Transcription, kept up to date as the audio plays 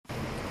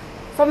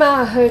From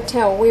our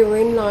hotel, we were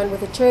in line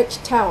with a church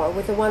tower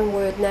with the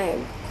one-word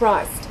name,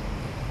 Christ.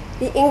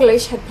 The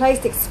English had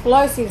placed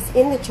explosives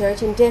in the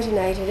church and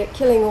detonated it,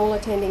 killing all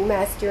attending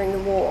Mass during the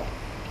war,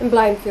 and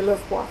blamed the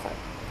Luftwaffe.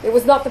 It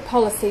was not the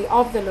policy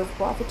of the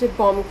Luftwaffe to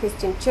bomb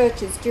Christian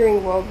churches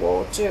during World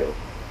War II,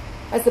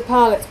 as the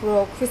pilots were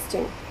all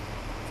Christian.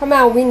 From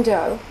our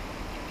window,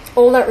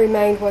 all that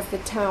remained was the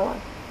tower.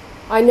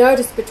 I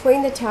noticed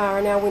between the tower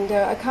and our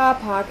window a car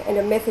park and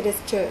a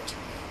Methodist church.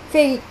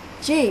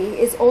 Fiji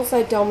is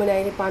also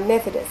dominated by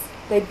Methodists.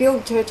 They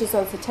build churches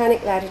on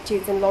satanic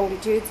latitudes and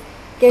longitudes,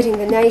 getting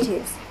the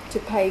natives to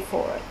pay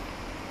for it.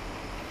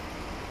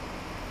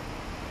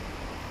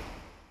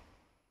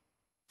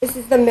 This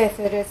is the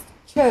Methodist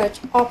church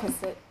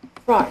opposite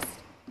Christ.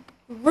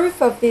 The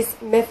roof of this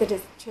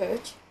Methodist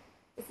church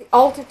is the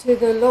altar to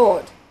the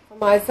Lord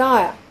from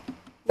Isaiah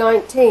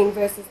 19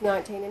 verses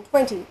 19 and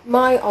 20,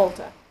 my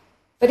altar.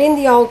 But in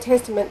the Old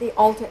Testament, the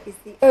altar is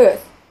the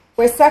earth,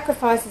 where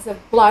sacrifices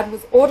of blood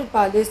was ordered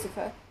by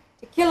Lucifer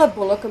to kill a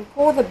bullock and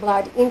pour the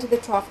blood into the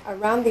trough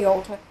around the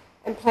altar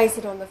and place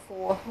it on the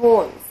four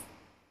horns.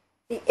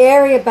 The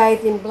area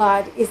bathed in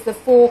blood is the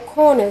four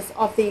corners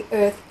of the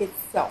earth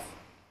itself.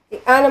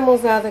 The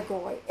animals are the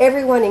goy.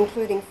 Everyone,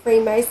 including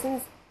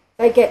Freemasons,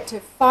 they get to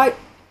fight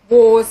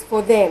wars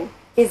for them,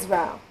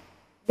 Israel.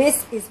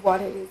 This is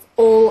what it is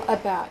all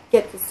about.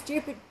 Get the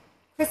stupid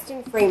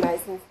Christian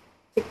Freemasons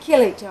to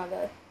kill each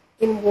other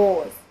in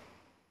wars.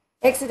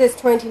 Exodus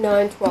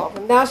 29:12,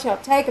 and thou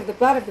shalt take of the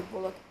blood of the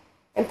bullock,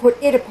 and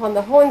put it upon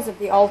the horns of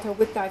the altar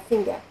with thy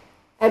finger,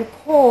 and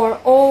pour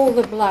all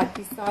the blood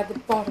beside the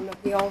bottom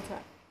of the altar.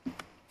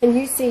 And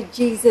you see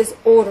Jesus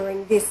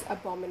ordering this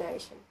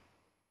abomination.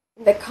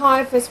 In the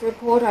Caiaphas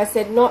report, I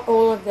said, not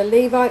all of the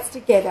Levites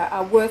together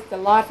are worth the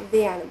life of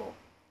the animal.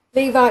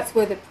 Levites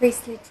were the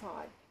priestly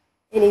tribe.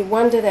 Any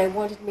wonder they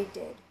wanted me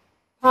dead?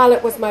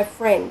 Pilate was my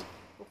friend,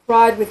 and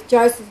cried with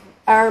Joseph of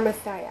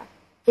Arimathea.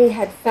 He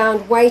had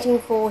found waiting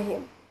for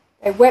him.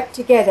 They wept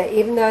together,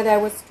 even though they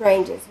were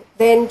strangers.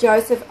 Then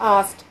Joseph,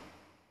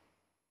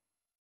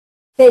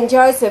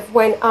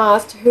 when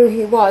asked who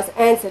he was,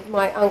 answered,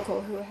 my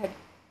uncle, who had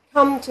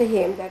come to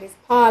him, that is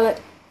Pilate,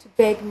 to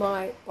beg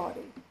my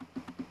body.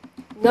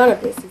 None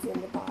of this is in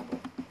the Bible.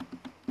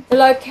 The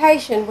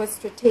location was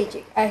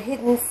strategic, a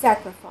hidden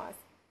sacrifice,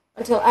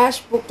 until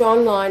Ash booked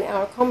online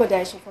our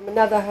accommodation from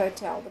another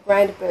hotel, the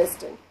Grand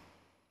Burston.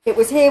 It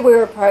was here we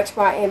were approached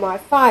by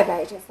MI5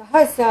 agents. The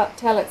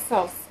hotel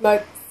itself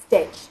smoked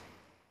stench,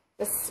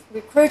 the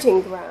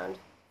recruiting ground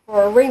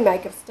for a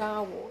remake of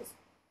Star Wars.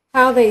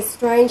 How these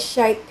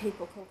strange-shaped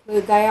people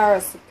conclude they are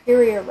a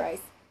superior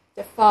race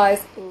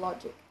defies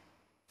logic.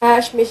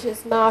 Ash,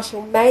 Mrs.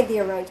 Marshall made the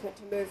arrangement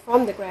to move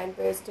from the Grand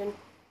Burston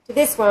to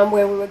this one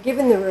where we were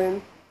given the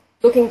room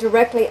looking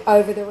directly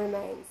over the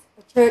remains,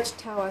 a church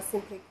tower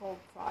simply called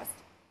Christ.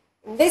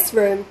 In this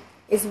room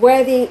is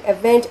where the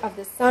event of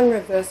the sun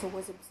reversal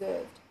was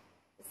observed.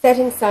 The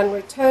setting sun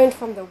returned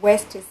from the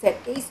west to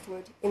set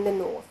eastward in the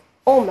north,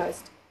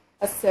 almost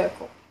a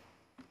circle.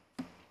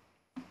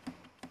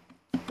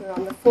 We're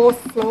on the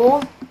 4th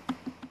floor.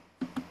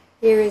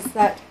 Here is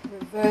that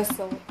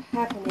reversal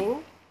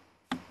happening,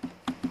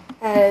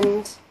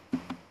 and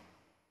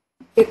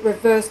it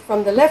reversed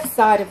from the left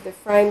side of the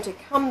frame to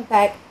come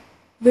back,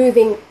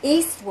 moving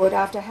eastward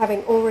after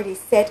having already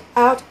set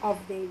out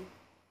of the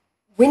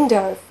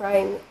window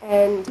frame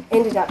and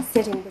ended up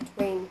setting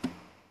between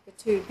the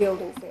two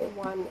buildings there,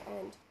 1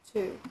 and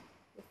 2,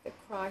 with the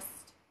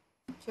Christ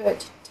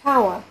Church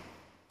Tower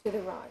to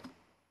the right.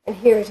 And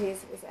here it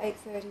is. It was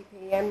 8:30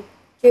 p.m,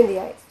 June the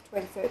 8th,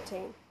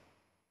 2013.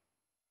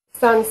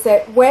 Sun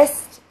set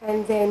west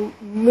and then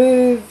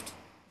moved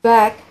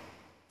back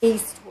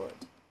eastward.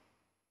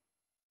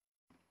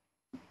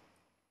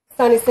 The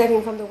sun is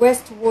setting from the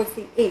west towards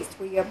the east.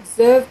 We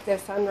observed the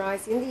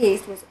sunrise in the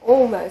east was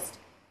almost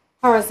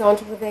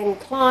horizontal, then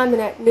climb,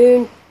 and at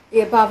noon be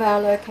above our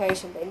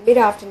location. Then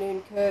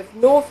mid-afternoon curve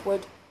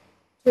northward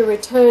to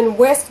return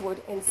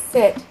westward and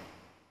set,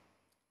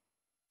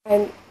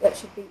 and that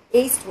should be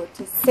eastward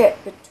to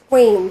set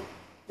between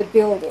the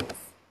buildings.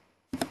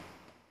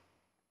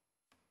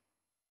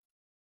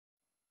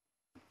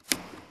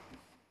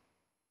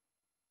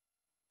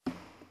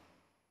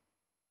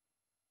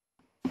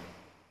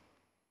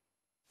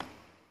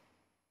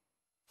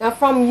 Now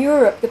from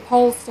Europe, the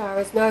pole star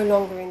is no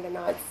longer in the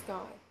night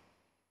sky.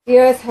 The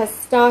Earth has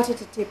started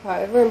to tip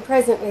over and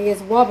presently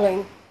is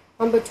wobbling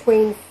from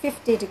between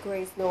 50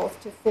 degrees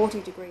north to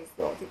 40 degrees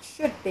north. It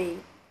should be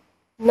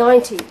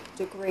 90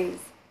 degrees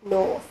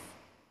north.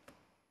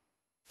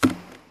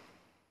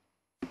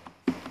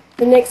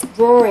 The next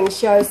drawing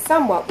shows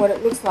somewhat what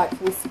it looks like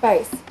from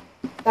space.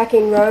 Back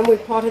in Rome, we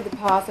plotted the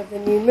path of the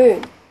new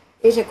moon.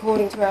 It,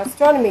 according to our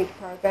astronomy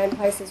program,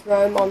 places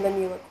Rome on the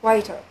new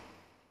equator.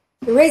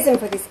 The reason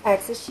for this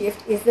axis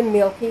shift is the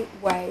Milky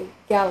Way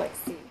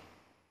galaxy.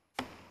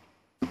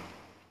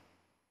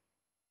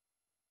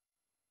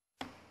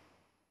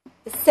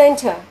 The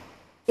centre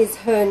is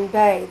Herne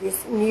Bay.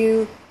 This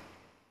new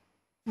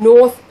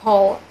North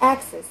Pole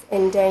axis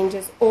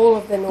endangers all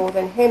of the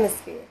northern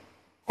hemisphere.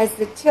 as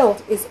the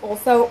tilt is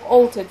also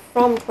altered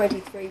from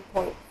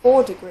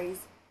 23.4 degrees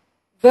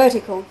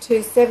vertical to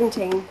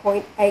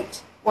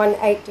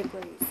 17.818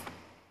 degrees.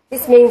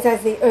 This means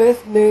as the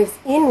Earth moves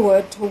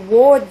inward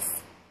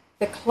towards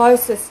the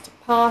closest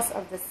pass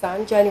of the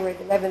Sun, January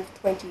 11th,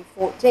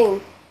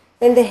 2014,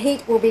 then the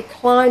heat will be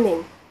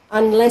climbing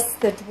unless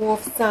the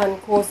dwarf Sun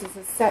causes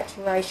a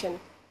saturation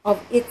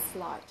of its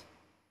light.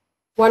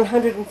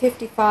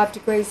 155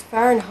 degrees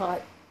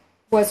Fahrenheit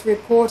was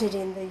reported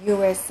in the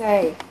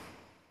USA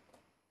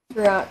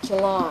throughout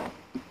July.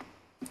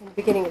 In the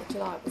beginning of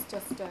July, it was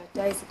just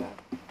days ago.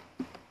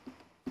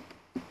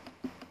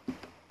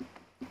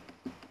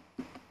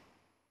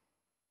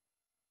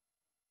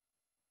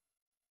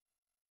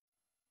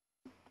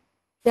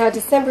 Now,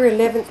 December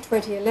 11th,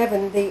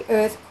 2011, the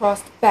Earth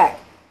crossed back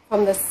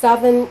from the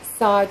southern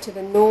side to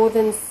the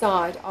northern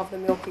side of the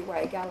Milky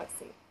Way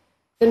galaxy,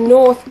 the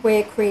north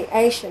where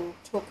creation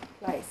took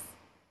place.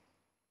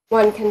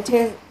 One can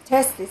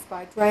test this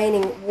by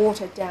draining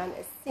water down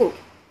a sink.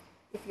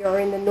 If you're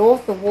in the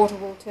north, the water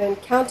will turn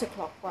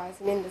counterclockwise,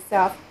 and in the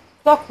south,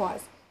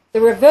 clockwise, the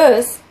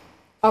reverse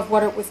of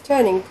what it was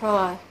turning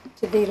prior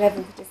to the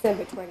 11th of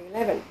December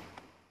 2011.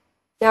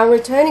 Now,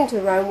 returning to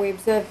Rome, we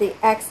observed the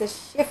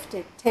axis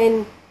shifted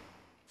 10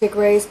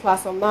 degrees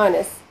plus or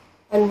minus,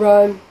 and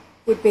Rome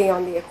would be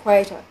on the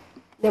equator.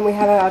 Then we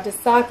have our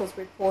disciples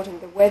reporting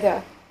the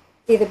weather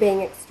either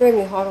being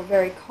extremely hot or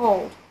very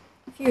cold.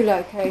 Few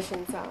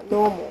locations are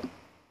normal.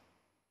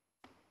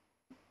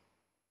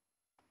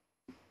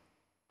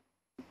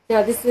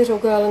 Now, this little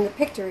girl in the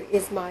picture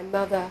is my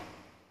mother,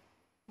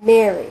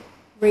 Mary,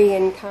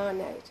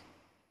 reincarnate.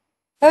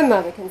 Her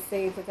mother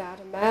conceived without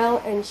a male,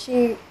 and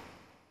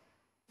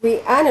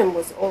Rhiannon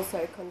was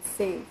also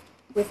conceived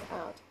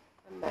without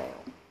a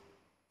male.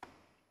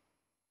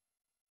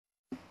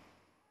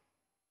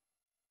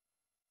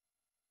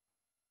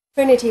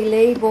 Trinity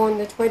Lee, born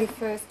the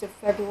 21st of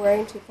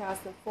February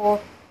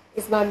 2004,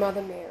 is my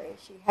mother Mary.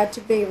 She had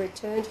to be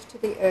returned to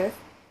the earth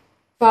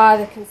by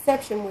the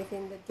conception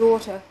within the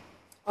daughter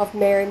of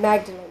Mary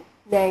Magdalene,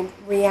 named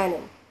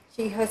Rhiannon.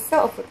 She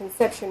herself, a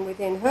conception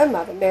within her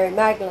mother, Mary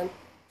Magdalene,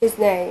 whose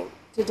name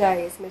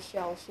today is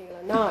Michelle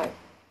Sheila Nye.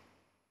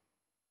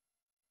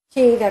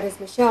 She, that is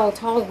Michelle,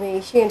 told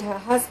me she and her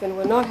husband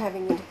were not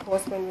having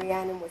intercourse when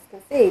Rhiannon was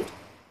conceived,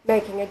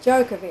 making a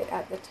joke of it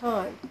at the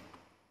time.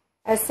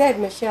 As said,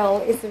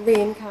 Michelle is the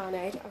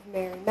reincarnate of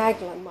Mary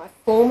Magdalene, my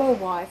former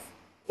wife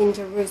in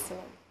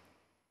Jerusalem.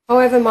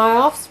 However, my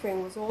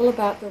offspring was all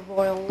about the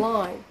royal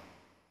line,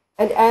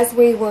 and as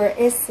we were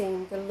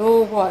Essene, the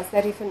law was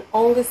that if an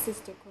older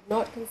sister could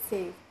not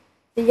conceive,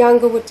 the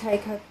younger would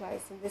take her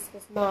place, and this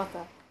was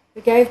Martha,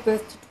 who gave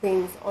birth to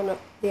twins on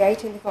the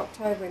 18th of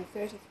October in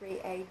 33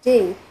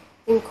 AD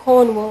in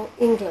Cornwall,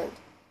 England.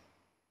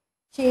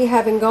 She,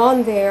 having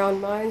gone there on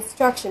my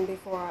instruction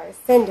before I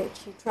ascended,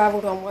 she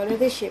travelled on one of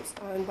the ships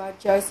owned by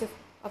Joseph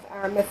of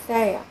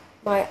Arimathea,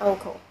 my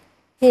uncle.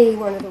 He,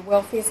 one of the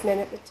wealthiest men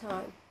at the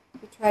time,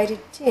 who traded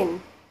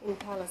tin in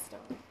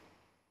Palestine.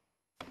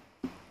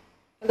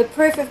 The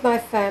proof of my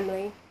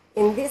family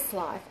in this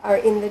life are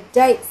in the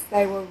dates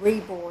they were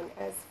reborn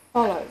as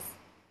follows.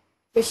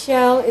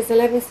 Michelle is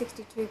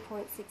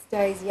 1162.6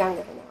 days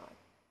younger than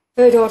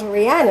I. Her daughter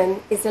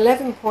Rhiannon is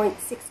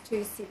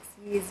 11.626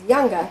 years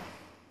younger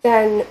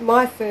than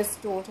my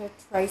first daughter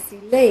Tracy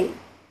Lee,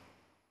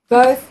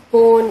 both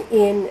born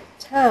in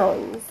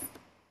towns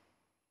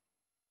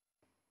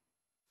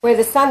where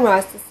the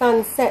sunrise to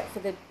sunset for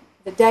the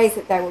days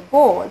that they were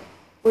born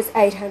was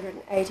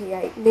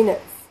 888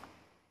 minutes.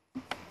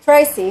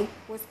 Tracy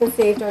was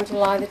conceived on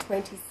July the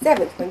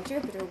 27th when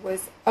Jupiter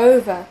was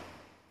over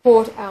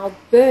Port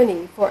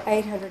Alberni for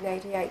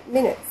 888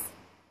 minutes.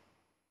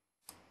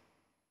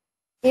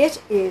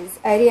 It is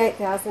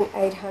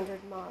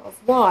 88,800 miles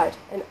wide,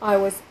 and I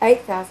was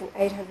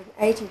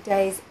 8,880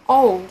 days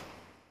old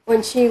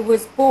when she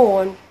was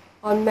born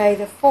on May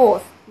the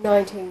 4th,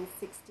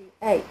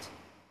 1968.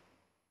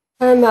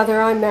 Her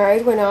mother I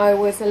married when I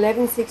was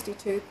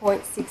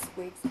 1162.6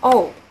 weeks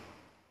old.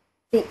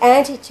 The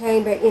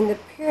antechamber in the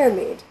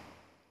pyramid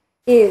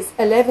is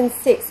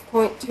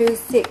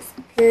 11.626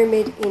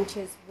 pyramid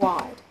inches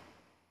wide.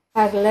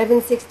 At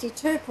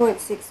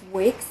 1162.6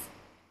 weeks,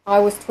 I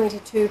was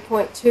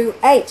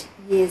 22.28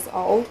 years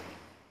old,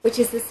 which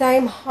is the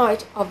same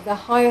height of the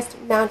highest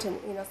mountain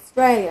in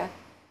Australia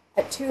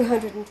at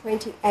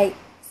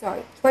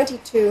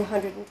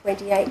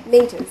 2,228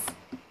 metres,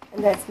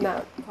 and that's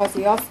Mount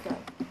Kosciuszko.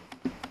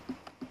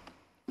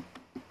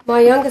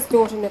 My youngest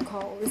daughter,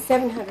 Nicole, is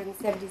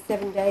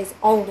 777 days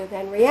older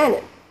than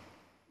Rhiannon.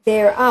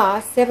 There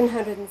are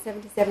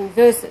 777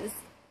 verses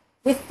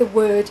with the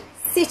word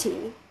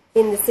city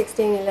in the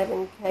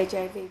 1611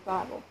 KJV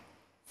Bible.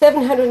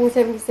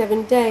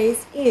 777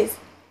 days is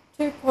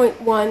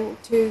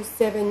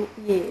 2.127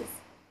 years.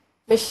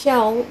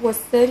 Michelle was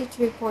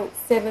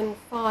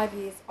 32.75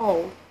 years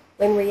old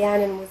when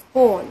Rhiannon was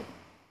born.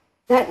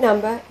 That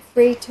number,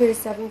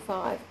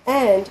 3275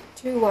 and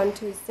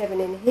 2127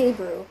 in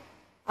Hebrew,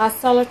 are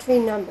solitary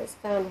numbers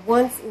found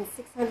once in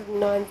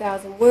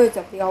 609,000 words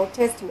of the Old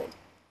Testament.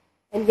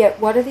 And yet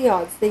what are the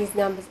odds these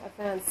numbers are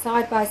found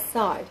side by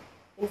side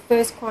in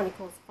 1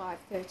 Chronicles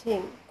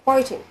 5:13,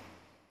 quoting,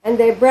 "And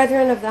their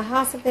brethren of the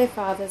house of their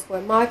fathers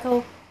were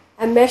Michael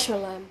and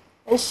Meshullam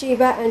and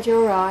Sheba and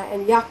Jorai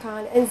and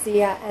Yakan and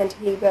Zia and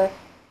Heber,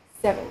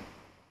 7.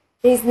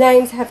 These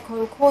names have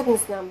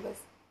concordance numbers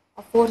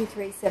of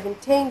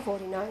 43:17,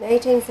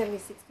 49:18,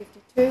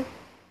 76:52,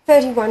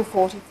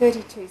 31:40,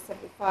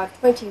 32:75,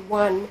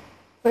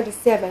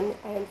 21:27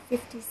 and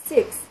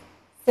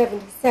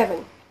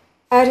 56:77.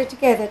 Added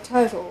together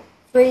total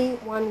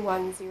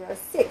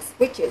 31106,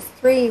 which is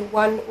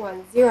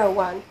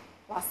 31101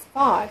 plus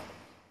 5.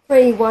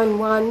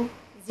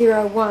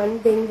 31101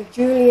 being the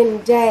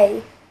Julian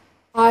day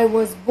I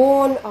was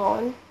born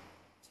on,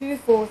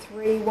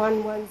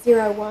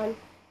 2431101,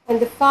 and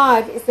the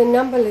 5 is the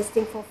number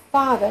listing for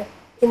father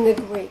in the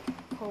Greek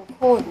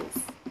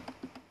concordance.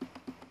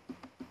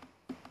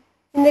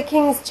 In the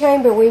king's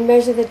chamber we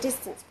measure the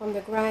distance from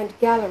the grand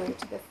gallery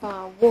to the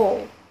far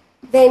wall,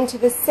 then to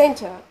the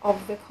centre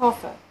of the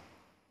coffer,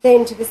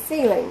 then to the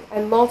ceiling,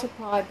 and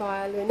multiply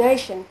by a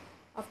lunation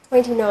of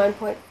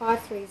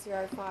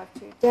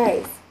 29.53052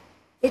 days.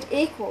 It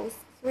equals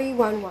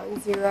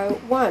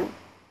 31101,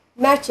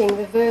 matching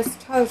the verse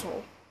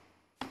total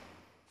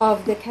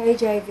of the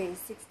KJV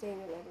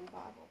 1611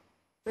 Bible.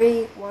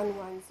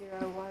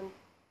 31101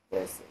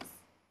 verses.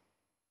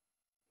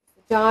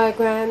 The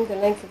diagram, the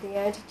length of the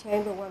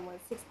antechamber,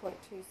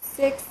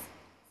 116.26,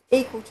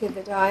 equal to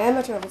the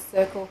diameter of a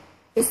circle.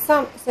 The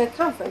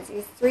circumference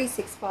is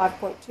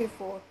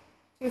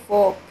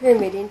 365.24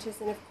 pyramid inches,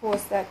 and of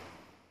course that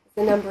is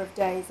the number of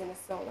days in a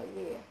solar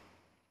year.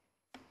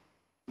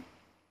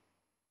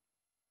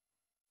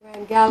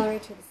 Grand gallery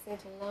to the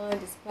centre line,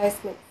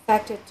 displacement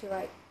factor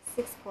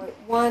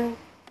 286.1.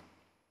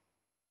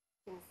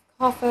 King's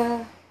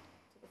coffer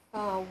to the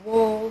far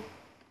wall.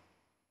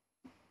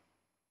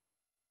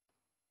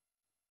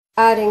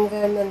 Adding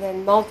them and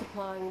then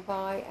multiplying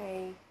by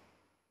a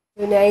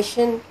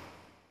lunation.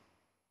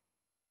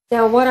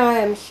 Now what I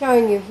am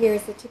showing you here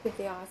is the tip of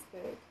the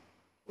iceberg.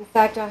 In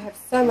fact, I have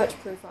so much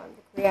proof I'm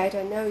the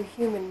creator, no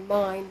human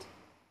mind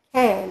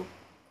can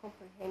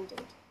comprehend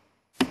it.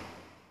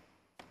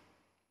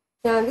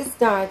 Now in this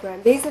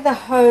diagram, these are the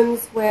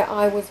homes where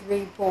I was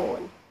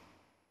reborn.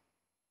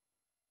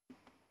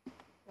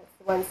 That's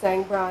the one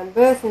saying Brian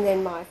Birth, and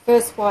then my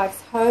first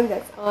wife's home,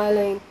 that's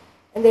Eileen,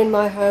 and then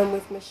my home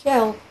with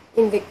Michelle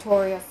in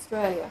Victoria,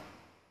 Australia.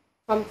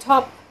 From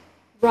top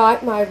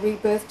right, my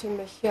rebirth to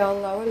Michelle,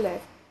 lower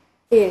left,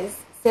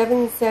 is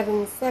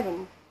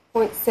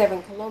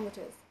 777.7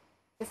 kilometres.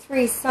 The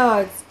three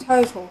sides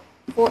total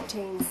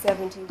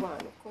 1471.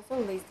 Of course,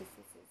 all these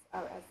distances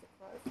are as the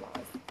crow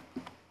flies.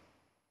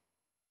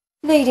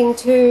 Leading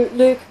to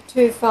Luke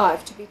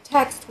 2:5, to be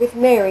taxed with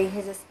Mary,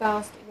 his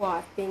espoused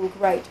wife, being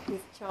great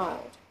with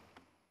child.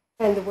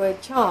 And the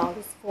word child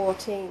is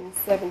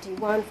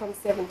 1471 from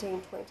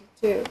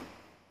 1722.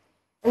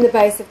 And the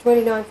base of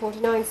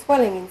 2949,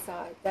 swelling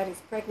inside, that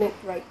is pregnant,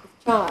 great with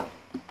child.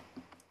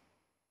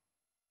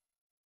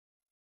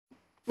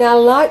 Now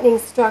lightning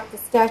struck the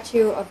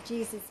statue of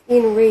Jesus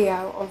in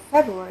Rio on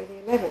February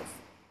the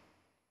 11th.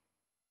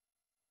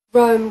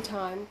 Rome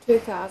time,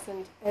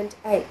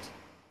 2008.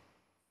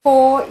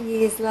 4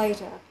 years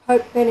later,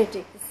 Pope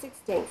Benedict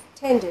XVI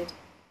tendered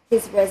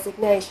his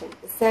resignation,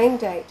 the same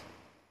date,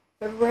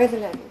 February the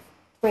 11th,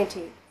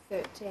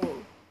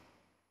 2013.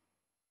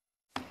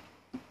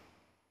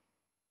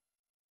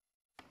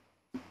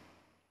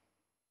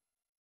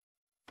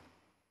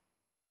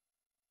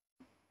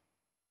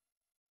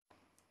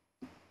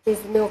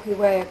 Is the Milky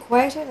Way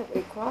equator that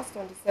we crossed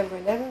on December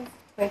 11th,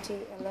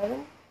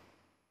 2011.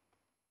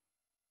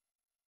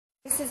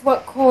 This is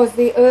what caused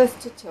the Earth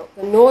to tilt.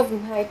 The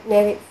northern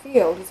magnetic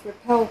field is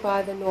repelled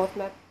by the north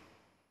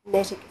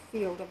magnetic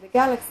field of the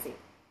galaxy,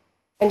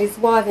 and is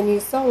why the new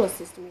solar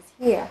system is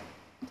here,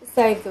 to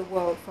save the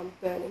world from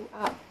burning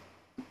up.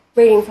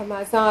 Reading from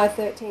Isaiah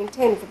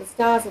 13:10, "For the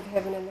stars of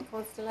heaven and the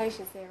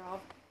constellations thereof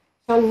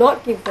shall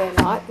not give their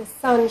light, the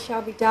sun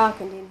shall be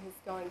darkened in his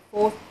going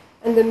forth,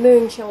 and the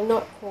moon shall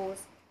not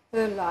cause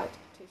her light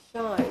to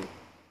shine."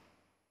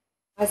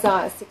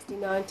 Isaiah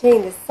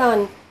 60:19, "The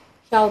sun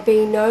shall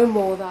be no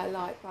more thy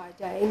light by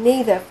day,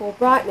 neither for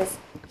brightness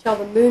shall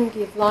the moon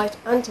give light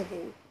unto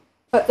thee,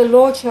 but the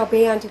Lord shall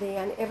be unto thee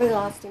an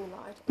everlasting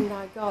light, and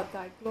thy God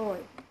thy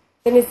glory."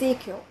 Then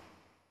Ezekiel,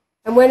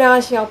 "And when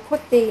I shall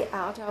put thee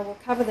out, I will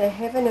cover the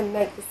heaven and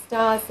make the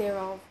stars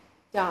thereof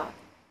dark.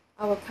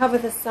 I will cover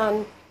the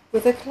sun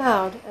with a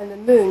cloud, and the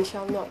moon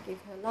shall not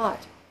give her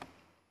light."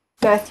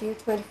 Matthew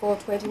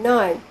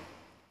 24:29,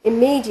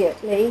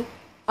 "Immediately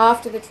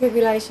after the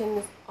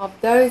tribulation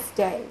of those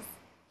days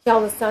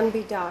shall the sun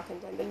be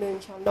darkened, and the moon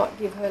shall not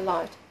give her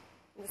light,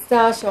 and the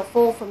stars shall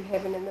fall from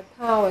heaven, and the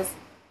powers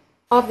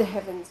of the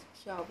heavens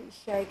shall be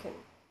shaken."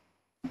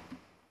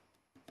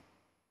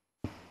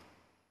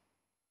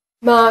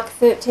 Mark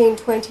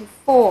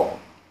 13:24,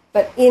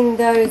 "But in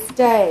those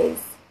days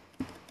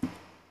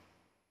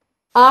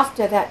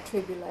After that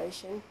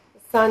tribulation,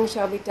 the sun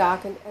shall be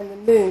darkened, and the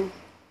moon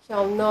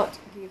shall not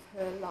give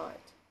her light.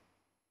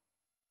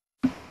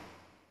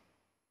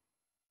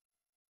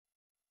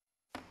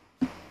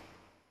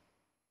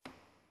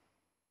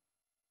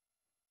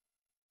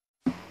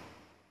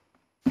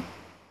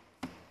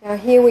 Now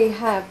here we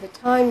have the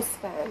time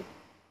span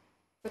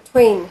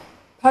between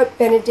Pope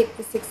Benedict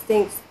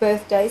XVI's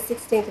birthday,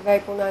 16th of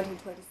April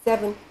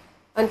 1927,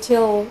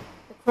 until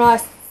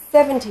Christ's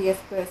 70th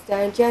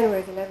birthday on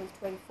January 11th,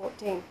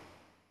 2014.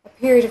 A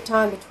period of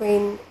time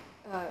between,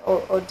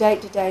 or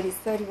date to date, is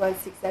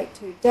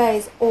 31,682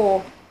 days,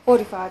 or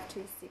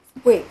 45,26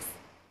 weeks.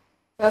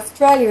 Now,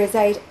 Australia is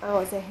 8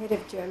 hours ahead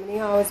of Germany.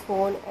 I was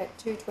born at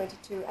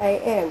 2:22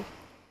 a.m.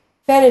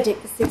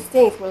 Benedict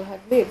XVI will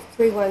have lived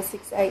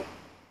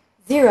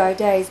 31680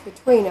 days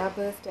between our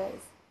birthdays.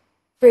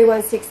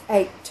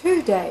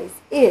 31682 days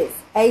is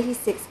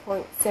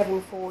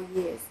 86.74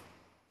 years.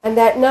 And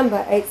that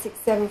number,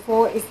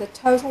 8674, is the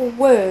total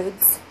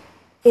words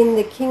in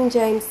the King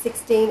James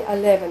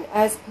 1611,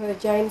 as per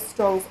James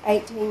Strong's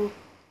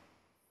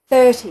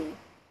 1830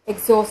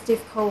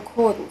 exhaustive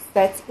concordance.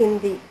 That's in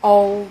the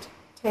Old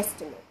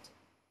Testament.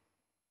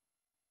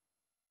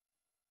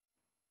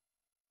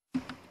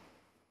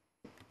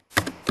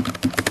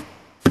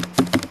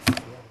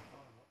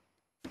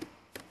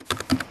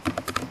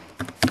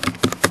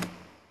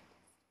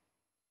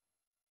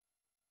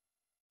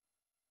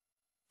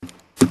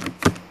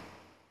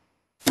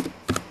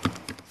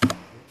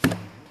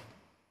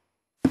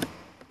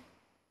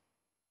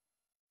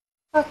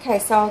 Okay,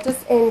 so I'll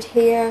just end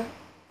here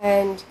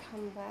and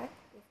come back.